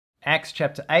Acts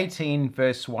chapter 18,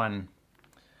 verse 1.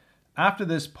 After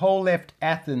this, Paul left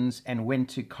Athens and went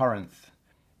to Corinth.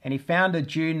 And he found a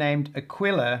Jew named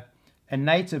Aquila, a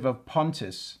native of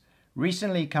Pontus,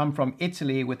 recently come from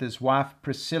Italy with his wife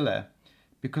Priscilla,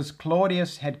 because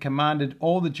Claudius had commanded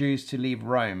all the Jews to leave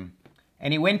Rome.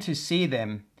 And he went to see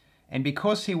them, and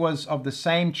because he was of the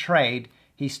same trade,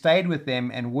 he stayed with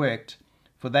them and worked,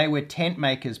 for they were tent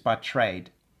makers by trade.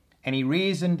 And he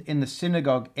reasoned in the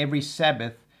synagogue every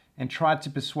Sabbath and tried to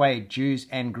persuade Jews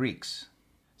and Greeks.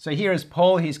 So here is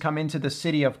Paul. He's come into the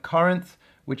city of Corinth,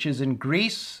 which is in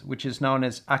Greece, which is known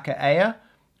as Achaia,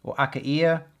 or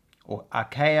Achaia, or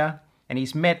Achaia. And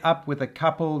he's met up with a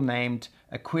couple named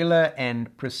Aquila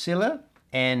and Priscilla,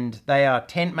 and they are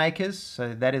tent makers,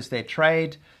 so that is their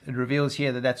trade. It reveals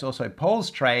here that that's also Paul's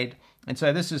trade. And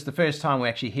so this is the first time we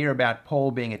actually hear about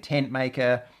Paul being a tent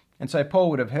maker. And so Paul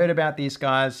would have heard about these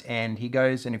guys, and he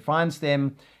goes and he finds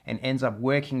them and ends up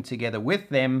working together with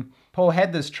them. Paul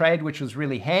had this trade which was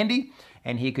really handy,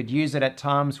 and he could use it at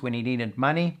times when he needed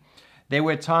money. There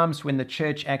were times when the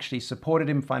church actually supported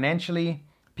him financially.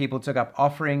 People took up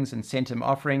offerings and sent him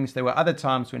offerings. There were other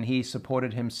times when he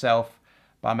supported himself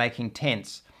by making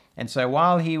tents. And so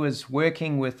while he was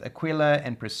working with Aquila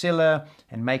and Priscilla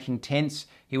and making tents,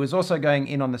 he was also going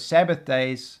in on the Sabbath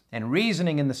days and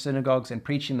reasoning in the synagogues and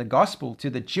preaching the gospel to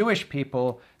the Jewish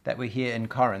people that were here in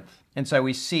Corinth. And so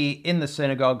we see in the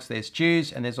synagogues there's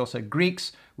Jews and there's also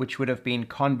Greeks, which would have been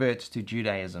converts to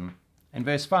Judaism. And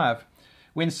verse 5,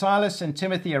 when Silas and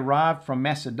Timothy arrived from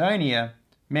Macedonia,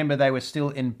 remember they were still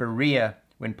in Berea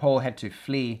when Paul had to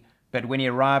flee, but when he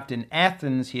arrived in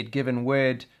Athens, he had given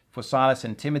word for Silas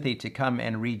and Timothy to come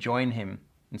and rejoin him.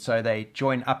 And so they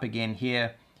join up again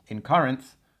here in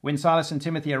Corinth. When Silas and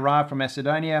Timothy arrived from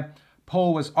Macedonia,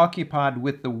 Paul was occupied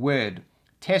with the word,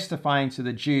 testifying to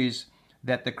the Jews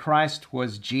that the Christ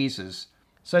was Jesus.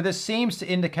 So this seems to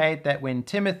indicate that when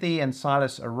Timothy and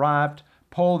Silas arrived,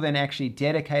 Paul then actually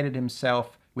dedicated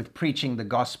himself with preaching the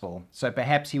gospel. So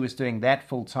perhaps he was doing that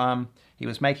full time. He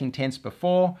was making tents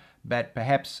before, but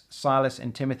perhaps Silas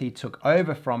and Timothy took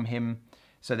over from him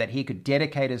so that he could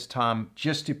dedicate his time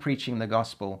just to preaching the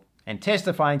gospel and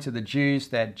testifying to the Jews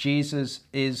that Jesus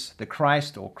is the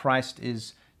Christ, or Christ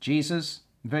is Jesus.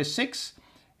 Verse 6,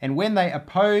 and when they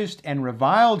opposed and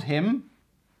reviled him,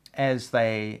 as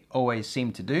they always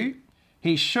seem to do,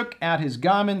 he shook out his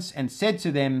garments and said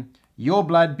to them, your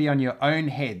blood be on your own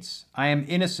heads. I am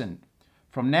innocent.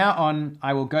 From now on,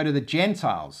 I will go to the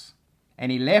Gentiles.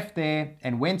 And he left there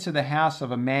and went to the house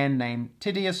of a man named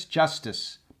Titius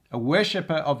Justus, a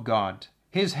worshipper of God.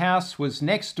 His house was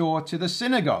next door to the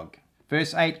synagogue.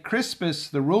 Verse 8, Crispus,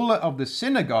 the ruler of the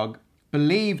synagogue,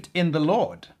 believed in the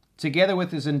Lord, together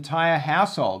with his entire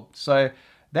household. So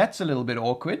that's a little bit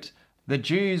awkward. The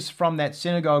Jews from that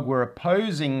synagogue were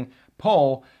opposing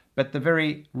Paul, but the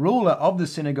very ruler of the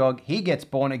synagogue, he gets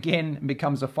born again and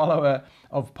becomes a follower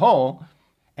of Paul.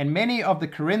 And many of the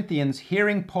Corinthians,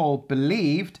 hearing Paul,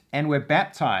 believed and were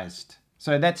baptized.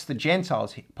 So that's the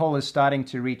Gentiles. Paul is starting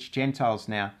to reach Gentiles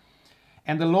now.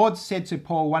 And the Lord said to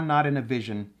Paul one night in a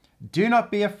vision, do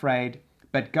not be afraid,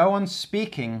 but go on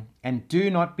speaking, and do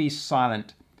not be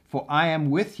silent, for I am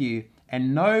with you,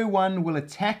 and no one will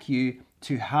attack you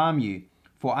to harm you,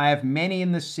 for I have many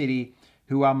in the city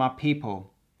who are my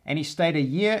people. And he stayed 1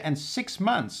 year and 6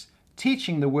 months,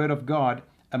 teaching the word of God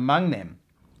among them.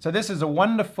 So this is a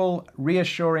wonderful,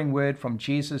 reassuring word from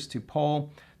Jesus to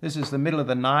Paul. This is the middle of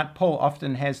the night. Paul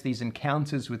often has these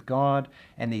encounters with God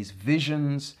and these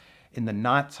visions. In the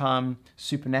nighttime,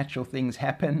 supernatural things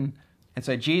happen. And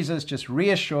so Jesus just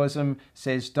reassures him,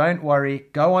 says, don't worry,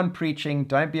 go on preaching,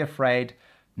 don't be afraid.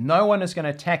 No one is going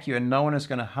to attack you and no one is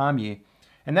going to harm you.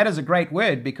 And that is a great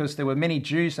word because there were many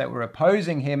Jews that were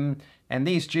opposing him, and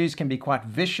these Jews can be quite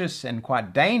vicious and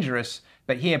quite dangerous.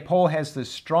 But here Paul has this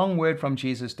strong word from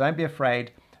Jesus, don't be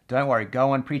afraid, don't worry,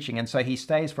 go on preaching. And so he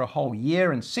stays for a whole 1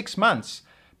 year and 6 months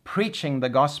preaching the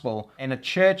gospel, and a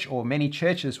church or many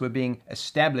churches were being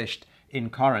established in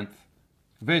Corinth.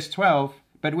 Verse 12,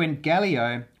 but when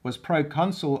Gallio was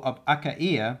proconsul of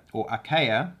Achaia, or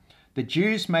Achaia, the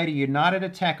Jews made a united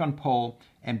attack on Paul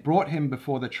and brought him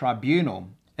before the tribunal.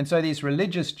 And so these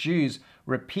religious Jews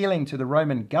were appealing to the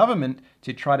Roman government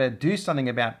to try to do something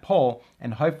about Paul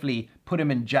and hopefully put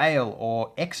him in jail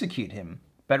or execute him.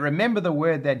 But remember the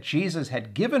word that Jesus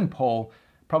had given Paul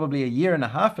probably 1.5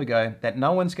 years ago, that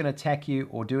no one's going to attack you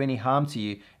or do any harm to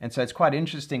you. And so it's quite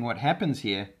interesting what happens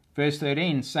here. Verse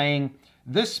 13 saying,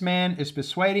 this man is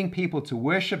persuading people to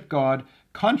worship God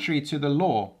contrary to the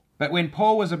law. But when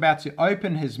Paul was about to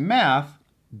open his mouth,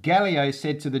 Gallio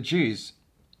said to the Jews,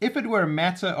 If it were a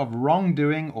matter of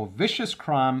wrongdoing or vicious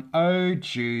crime, O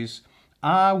Jews,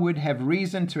 I would have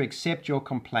reason to accept your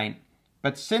complaint.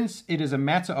 But since it is a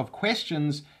matter of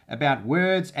questions about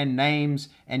words and names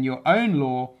and your own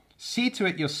law, see to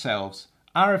it yourselves.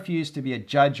 I refuse to be a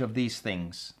judge of these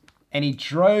things." And he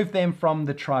drove them from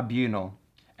the tribunal.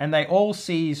 And they all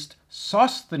seized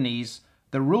Sosthenes,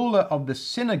 the ruler of the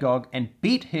synagogue, and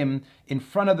beat him in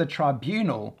front of the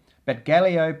tribunal. But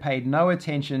Gallio paid no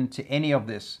attention to any of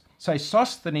this. So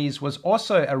Sosthenes was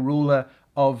also a ruler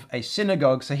of a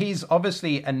synagogue. So he's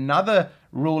obviously another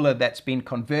ruler that's been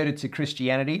converted to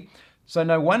Christianity. So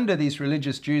no wonder these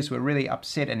religious Jews were really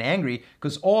upset and angry,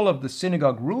 because all of the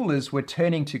synagogue rulers were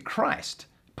turning to Christ.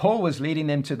 Paul was leading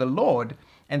them to the Lord.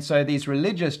 And so these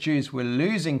religious Jews were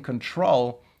losing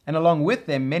control. And along with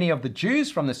them, many of the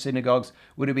Jews from the synagogues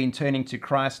would have been turning to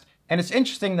Christ. And it's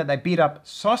interesting that they beat up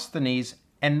Sosthenes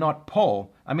and not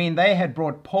Paul. I mean, they had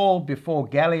brought Paul before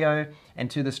Gallio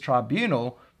and to this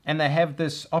tribunal, and they have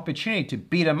this opportunity to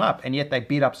beat him up, and yet they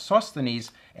beat up Sosthenes.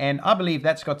 And I believe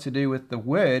that's got to do with the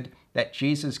word that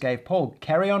Jesus gave Paul.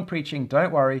 Carry on preaching,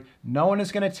 don't worry, no one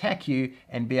is going to attack you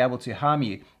and be able to harm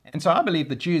you. And so I believe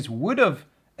the Jews would have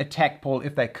attacked Paul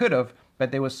if they could have, but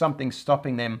there was something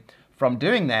stopping them from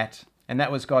doing that, and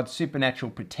that was God's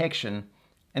supernatural protection.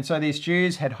 And so these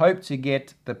Jews had hoped to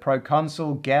get the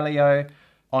proconsul Gallio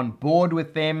on board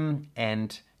with them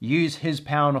and use his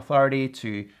power and authority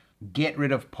to get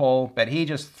rid of Paul, but he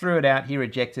just threw it out. He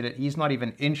rejected it. He's not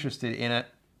even interested in it,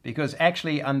 because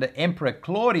actually under Emperor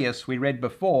Claudius, we read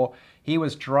before, he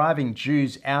was driving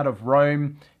Jews out of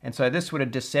Rome, and so this would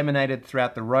have disseminated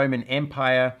throughout the Roman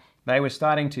Empire. They were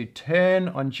starting to turn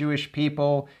on Jewish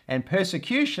people, and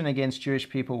persecution against Jewish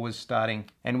people was starting.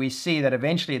 And we see that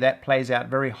eventually that plays out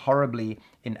very horribly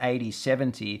in AD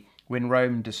 70, when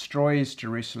Rome destroys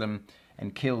Jerusalem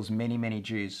and kills many, many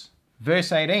Jews.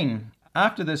 Verse 18,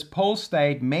 after this, Paul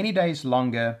stayed many days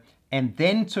longer, and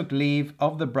then took leave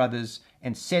of the brothers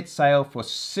and set sail for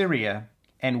Syria,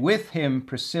 and with him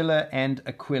Priscilla and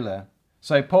Aquila.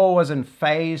 So Paul wasn't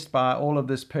fazed by all of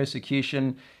this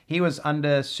persecution. He was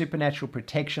under supernatural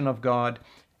protection of God.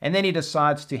 And then he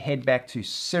decides to head back to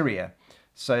Syria.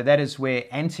 So that is where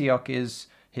Antioch is,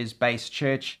 his base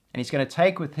church. And he's going to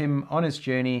take with him on his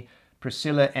journey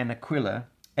Priscilla and Aquila.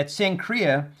 At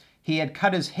Cenchrea, he had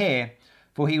cut his hair,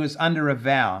 for he was under a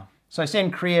vow. So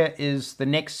Cenchrea is the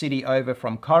next city over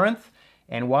from Corinth.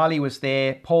 And while he was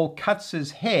there, Paul cuts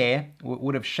his hair,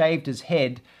 would have shaved his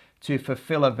head, to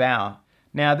fulfill a vow.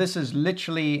 Now, this is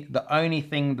literally the only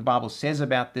thing the Bible says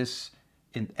about this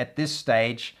at this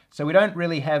stage. So we don't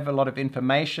really have a lot of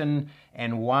information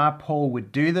and why Paul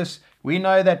would do this. We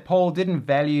know that Paul didn't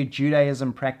value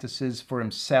Judaism practices for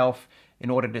himself in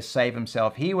order to save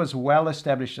himself. He was well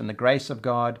established in the grace of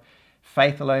God,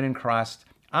 faith alone in Christ.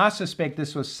 I suspect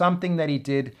this was something that he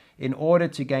did in order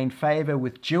to gain favor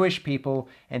with Jewish people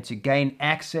and to gain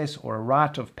access or a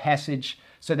rite of passage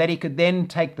so that he could then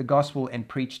take the gospel and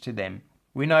preach to them.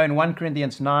 We know in 1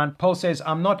 Corinthians 9, Paul says,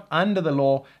 I'm not under the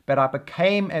law, but I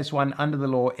became as one under the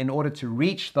law in order to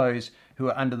reach those who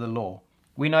are under the law.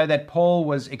 We know that Paul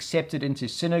was accepted into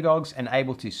synagogues and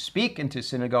able to speak into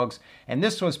synagogues, and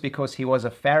this was because he was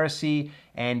a Pharisee,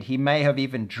 and he may have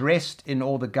even dressed in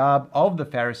all the garb of the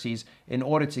Pharisees in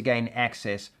order to gain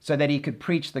access so that he could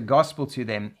preach the gospel to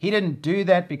them. He didn't do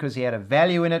that because he had a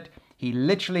value in it. He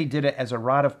literally did it as a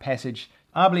rite of passage.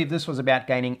 I believe this was about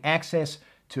gaining access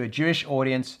to a Jewish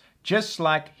audience, just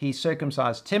like he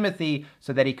circumcised Timothy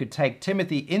so that he could take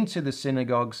Timothy into the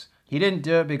synagogues. He didn't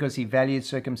do it because he valued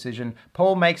circumcision.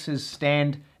 Paul makes his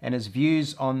stand and his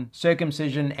views on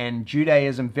circumcision and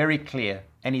Judaism very clear,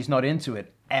 and he's not into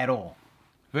it at all.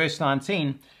 Verse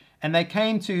 19, and they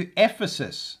came to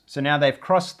Ephesus. So now they've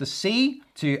crossed the sea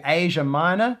to Asia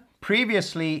Minor.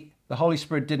 Previously, the Holy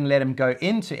Spirit didn't let him go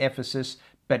into Ephesus,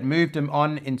 but moved him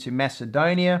on into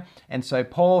Macedonia. And so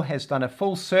Paul has done a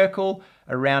full circle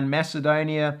around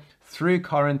Macedonia through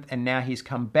Corinth, and now he's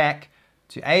come back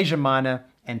to Asia Minor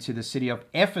and to the city of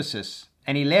Ephesus.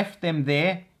 And he left them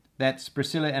there, that's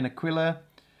Priscilla and Aquila,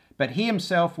 but he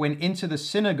himself went into the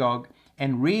synagogue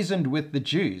and reasoned with the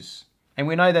Jews. And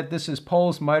we know that this is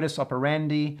Paul's modus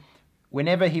operandi.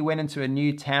 Whenever he went into a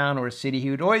new town or a city, he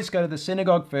would always go to the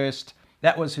synagogue first.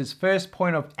 That was his first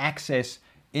point of access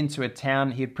into a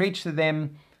town. He'd preach to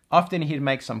them. Often he'd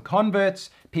make some converts.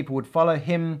 People would follow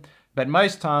him. But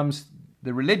most times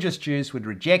the religious Jews would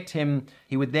reject him.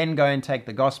 He would then go and take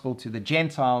the gospel to the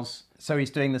Gentiles. So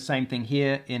he's doing the same thing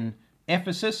here in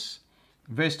Ephesus.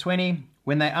 Verse 20,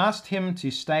 when they asked him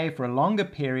to stay for a longer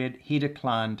period, he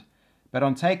declined. But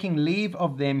on taking leave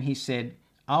of them, he said,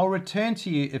 I'll return to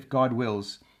you if God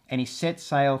wills. and he set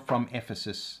sail from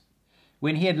Ephesus.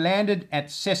 When he had landed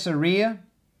at Caesarea,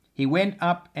 he went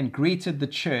up and greeted the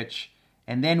church,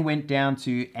 and then went down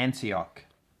to Antioch.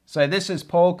 So this is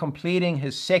Paul completing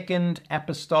his second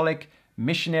apostolic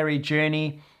missionary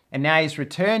journey, and now he's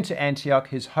returned to Antioch,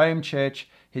 his home church,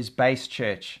 his base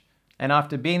church. And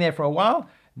after being there for a while,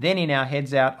 then he now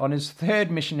heads out on his third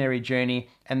missionary journey,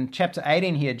 and chapter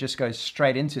 18 here just goes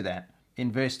straight into that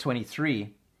in verse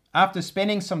 23. After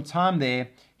spending some time there,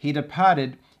 he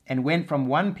departed and went from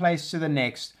one place to the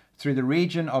next through the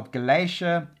region of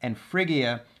Galatia and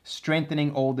Phrygia,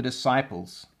 strengthening all the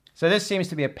disciples. So this seems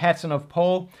to be a pattern of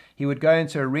Paul. He would go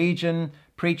into a region,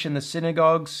 preach in the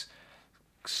synagogues,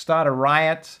 start a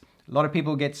riot. A lot of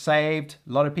people get saved.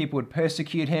 A lot of people would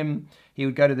persecute him. He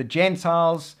would go to the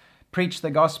Gentiles, preach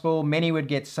the gospel. Many would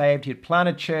get saved. He'd plant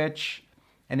a church,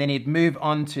 and then he'd move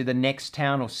on to the next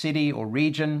town or city or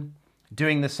region,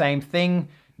 doing the same thing.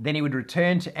 Then he would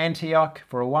return to Antioch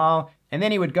for a while, and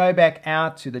then he would go back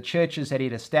out to the churches that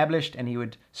he'd established, and he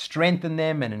would strengthen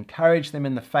them and encourage them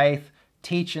in the faith,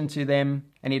 teach into them,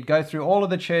 and he'd go through all of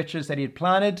the churches that he'd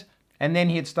planted, and then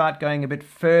he'd start going a bit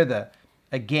further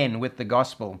again with the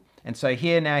gospel. And so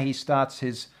here now he starts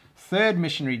his third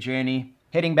missionary journey,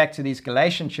 heading back to these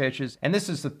Galatian churches, and this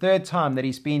is the third time that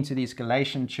he's been to these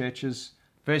Galatian churches.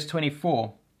 Verse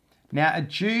 24, now a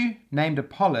Jew named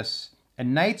Apollos, a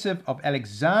native of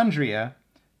Alexandria,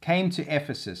 came to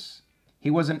Ephesus. He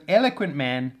was an eloquent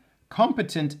man,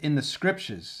 competent in the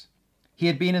scriptures. He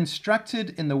had been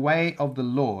instructed in the way of the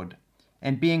Lord,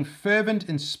 and being fervent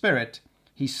in spirit,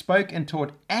 he spoke and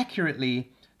taught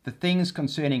accurately the things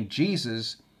concerning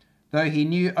Jesus, though he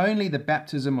knew only the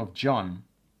baptism of John.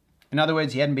 In other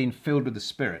words, he hadn't been filled with the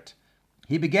Spirit.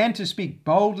 He began to speak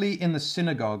boldly in the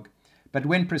synagogue, but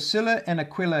when Priscilla and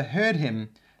Aquila heard him,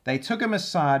 they took him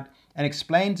aside and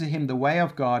explained to him the way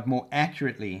of God more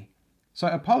accurately. So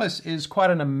Apollos is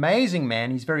quite an amazing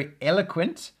man. He's very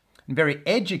eloquent and very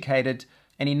educated,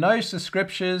 and he knows the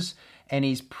scriptures, and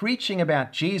he's preaching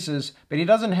about Jesus, but he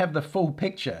doesn't have the full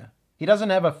picture. He doesn't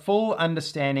have a full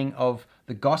understanding of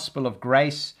the gospel of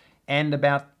grace and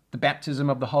about the baptism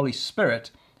of the Holy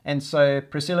Spirit. And so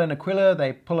Priscilla and Aquila,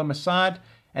 they pull him aside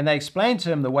and they explain to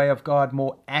him the way of God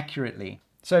more accurately.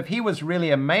 So if he was really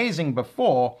amazing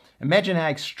before, imagine how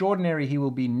extraordinary he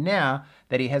will be now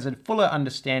that he has a fuller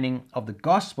understanding of the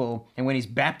gospel and when he's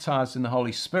baptized in the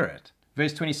Holy Spirit.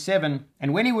 Verse 27,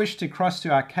 and when he wished to cross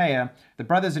to Achaia, the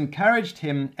brothers encouraged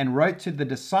him and wrote to the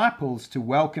disciples to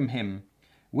welcome him.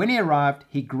 When he arrived,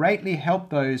 he greatly helped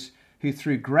those who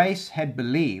through grace had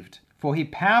believed, for he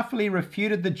powerfully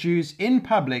refuted the Jews in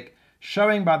public,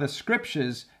 showing by the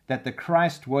scriptures that the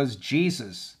Christ was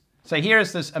Jesus. So here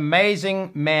is this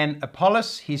amazing man,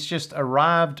 Apollos. He's just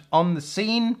arrived on the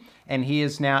scene, and he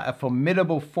is now a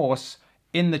formidable force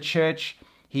in the church.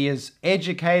 He is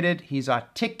educated, he's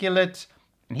articulate,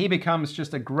 and he becomes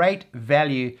just a great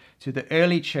value to the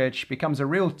early church, becomes a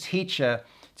real teacher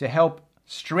to help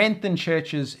strengthen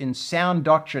churches in sound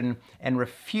doctrine and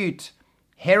refute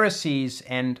heresies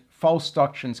and false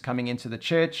doctrines coming into the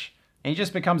church. And he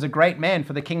just becomes a great man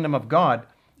for the kingdom of God.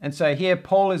 And so here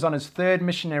Paul is on his third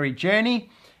missionary journey,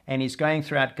 and he's going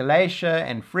throughout Galatia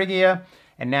and Phrygia,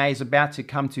 and now he's about to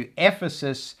come to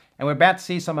Ephesus, and we're about to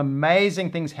see some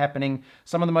amazing things happening,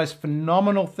 some of the most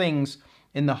phenomenal things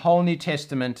in the whole New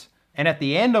Testament. And at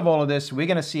the end of all of this, we're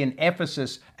going to see in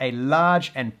Ephesus a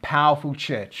large and powerful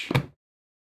church.